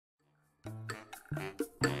Hey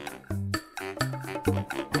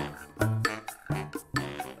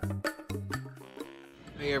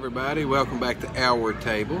everybody, welcome back to Our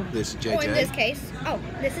Table. This is JJ. Or in this case,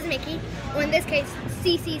 this is Mickey. Or in this case,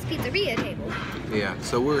 Cici's Pizzeria Table. Yeah,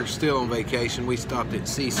 so we're still on vacation. We stopped at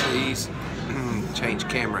Cici's. Change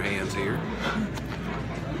camera hands here.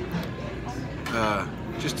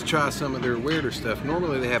 Just to try some of their weirder stuff.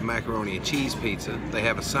 Normally they have macaroni and cheese pizza. They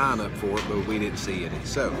have a sign up for it, but we didn't see any.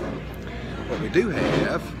 So, what we do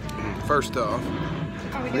have, first off,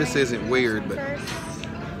 this isn't weird, but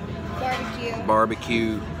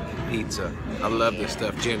barbecue pizza. I love this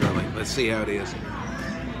stuff generally. Let's see how it is.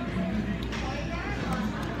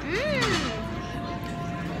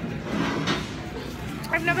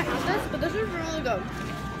 I've never had this, but this is really good.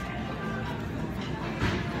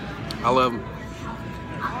 I love them.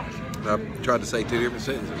 I've tried to say 2 different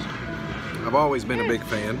sentences. I've always been a big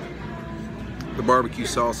fan. The barbecue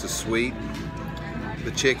sauce is sweet.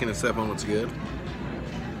 The chicken and stuff on it's good.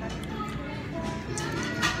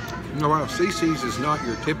 No, wow, Cici's is not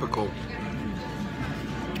your typical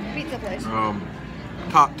pizza place.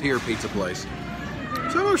 Top tier pizza place.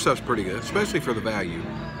 Some of their stuff's pretty good, especially for the value.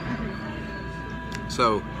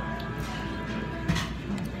 So,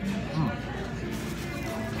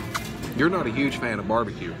 you're not a huge fan of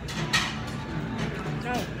barbecue.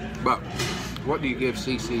 No. But what do you give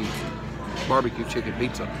Cici's barbecue chicken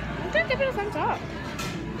pizza? I'm gonna give it a thumbs up.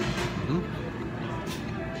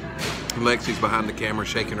 Lexi's behind the camera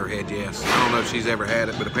shaking her head yes. I don't know if she's ever had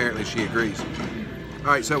it, but apparently she agrees.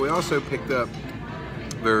 Alright, so we also picked up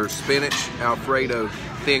their spinach Alfredo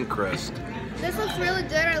thin crust. This looks really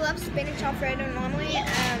good. I love spinach Alfredo normally.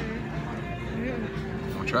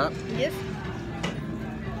 Wanna try it? Yes.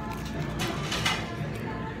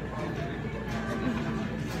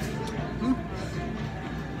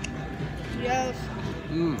 Yes.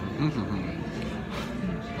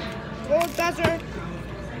 Gold buzzer.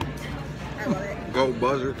 I love it. Gold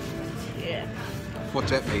buzzer? Yeah. What's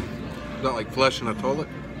that mean? Is that like flushing a toilet?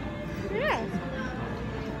 Yeah.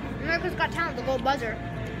 America's Got Talent, the gold buzzer.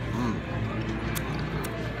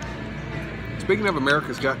 Speaking of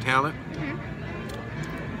America's Got Talent,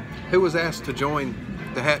 who was asked to join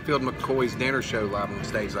the Hatfield McCoy's dinner show live on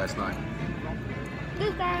stage last night?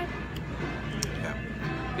 This guy.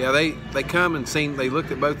 Yeah, they come and seen, they looked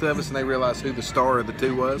at both of us and they realized who the star of the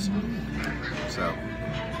two was. So.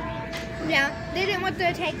 Yeah, they didn't want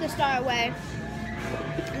to take the star away.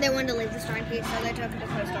 They wanted to leave the star in peace, so they took the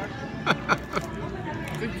co-star.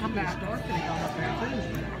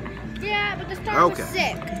 Yeah, but the star was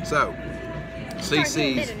sick. So,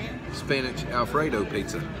 Cici's spinach Alfredo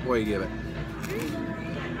pizza. What do you give it?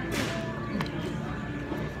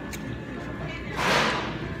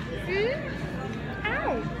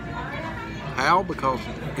 Ow. How? Because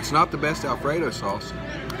it's not the best Alfredo sauce,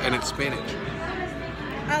 and it's spinach.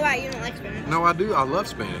 Oh wow, you don't like spinach? No, I do. I love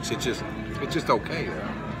spinach. It's just okay though.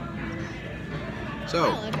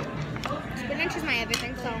 So, I like it. Spinach is my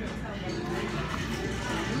everything. So.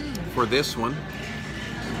 For this one,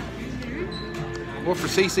 well, for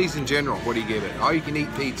Cici's in general, what do you give it? All you can eat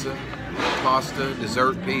pizza, pasta,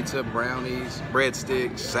 dessert pizza, brownies,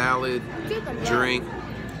 breadsticks, salad, drink.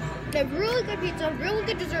 They have really good pizza, really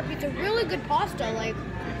good dessert pizza, really good pasta. Like.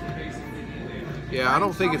 Yeah, I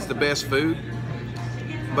don't think it's the best food,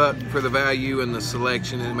 but for the value and the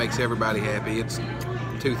selection, it makes everybody happy. It's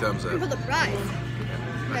 2 thumbs up. And for the price,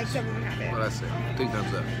 makes everyone happy. Well, that's it. 2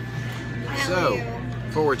 thumbs up. Hell So,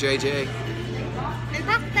 for JJ. And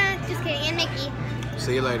Pasta, just kidding, and Mickey.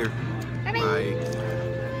 See you later. Bye-bye.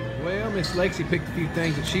 Well, Miss Lexi picked a few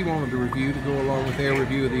things that she wanted to review to go along with their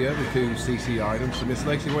review of the other 2 Cici items. So, Miss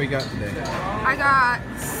Lexi, what you got today? I got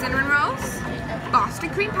cinnamon rolls, Boston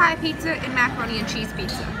cream pie pizza, and macaroni and cheese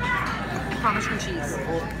pizza. And Parmesan cheese.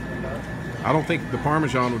 I don't think the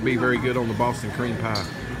Parmesan would be very good on the Boston cream pie.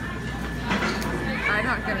 I'm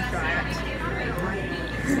not gonna try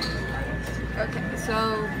it. Okay,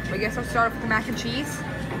 so I guess I'll start off with the mac and cheese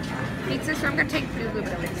pizza. So I'm gonna take a little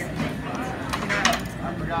bit of it here.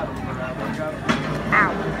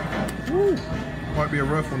 Ow. Woo. Might be a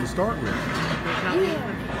rough one to start with.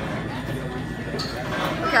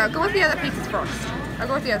 Okay, I'll go with the other pizzas first. I'll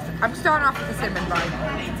go with the other. I'm starting off with the cinnamon bun.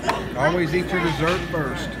 Always eat your dessert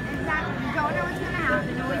first. You don't know what's gonna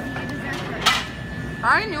happen. Always eat your dessert first. I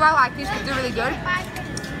already knew I liked these because they're really good.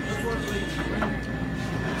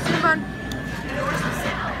 Cinnamon.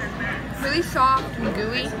 Really soft and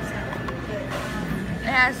gooey. It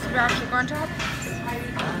has brown sugar on top.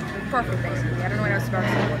 Perfect, basically. I don't know what else about it.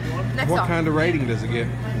 Next What off. kind of rating does it get?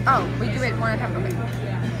 Oh, we do it one at a time. Okay.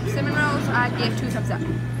 Cinnamon rolls, I give 2 thumbs up.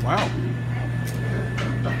 Wow.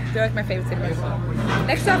 They're like my favorite cinnamon.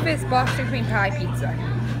 Next up is Boston cream pie pizza.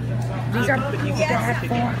 These are bad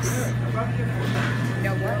for us. You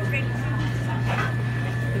know what?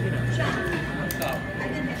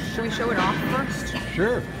 Should we show it off first?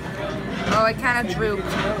 Sure. Oh, it kind of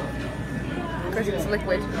drooped because it's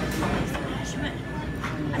liquid.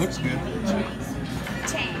 Looks good.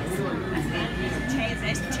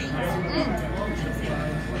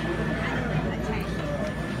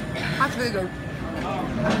 That's really good.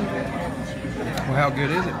 Well, how good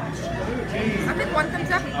is it? I think 1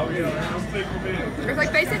 thumbs up. It's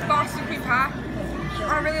like basic Boston cream pie.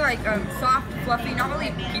 Not really like soft, fluffy, not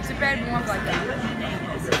really pizza bread, more of like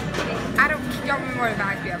I don't remember what it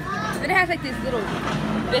reminds me of. Then it has like these little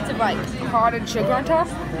bits of like powdered sugar on top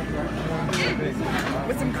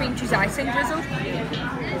with some cream cheese icing drizzled.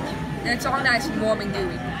 And it's all nice and warm and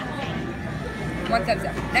gooey. 1 thumbs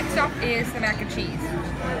up. Next up is the mac and cheese,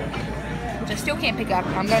 which I still can't pick up.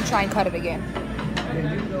 I'm gonna try and cut it again.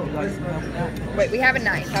 Wait, we have a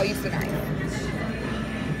knife. I'll use the knife.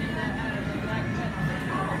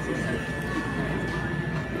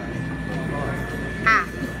 Ah.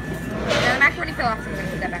 Now the macaroni fell off, so I'm gonna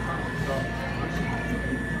put that back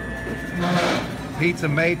on. Pizza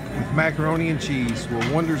made with macaroni and cheese. Will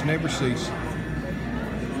wonders never cease.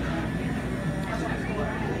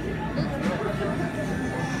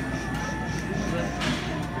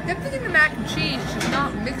 I'm thinking the mac and cheese is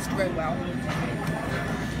not mixed very well.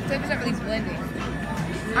 So it's not really blending.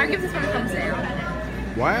 I'll give this one a thumbs down.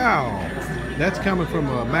 Wow. That's coming from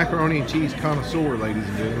a macaroni and cheese connoisseur, ladies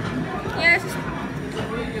and gentlemen. Yeah,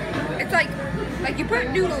 it's like you put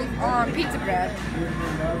noodles on pizza bread,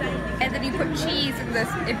 and then you put cheese in this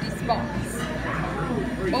empty spots.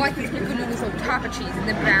 Or like you sprinkle noodles on top of cheese and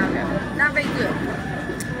then brown them. Not very good.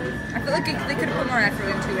 I feel like they could have put more effort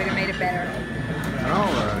into it and made it better.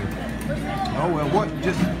 Alright. Oh well, what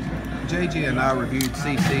just JJ and I reviewed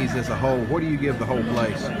Cici's as a whole. What do you give the whole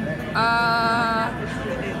place?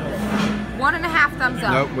 1.5 thumbs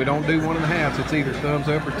up. Nope, we don't do 1.5. It's either thumbs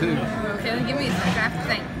up or 2. Okay, then give me a second. I have to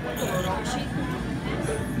think.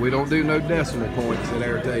 We don't do no decimal points at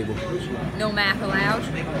our table. No math allowed.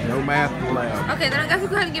 No math allowed. Okay, then I guess we'll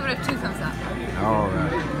go ahead and give it a 2 thumbs up.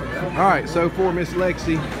 Alright. Alright, so for Miss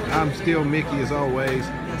Lexi, I'm still Mickey as always.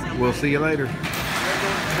 We'll see you later.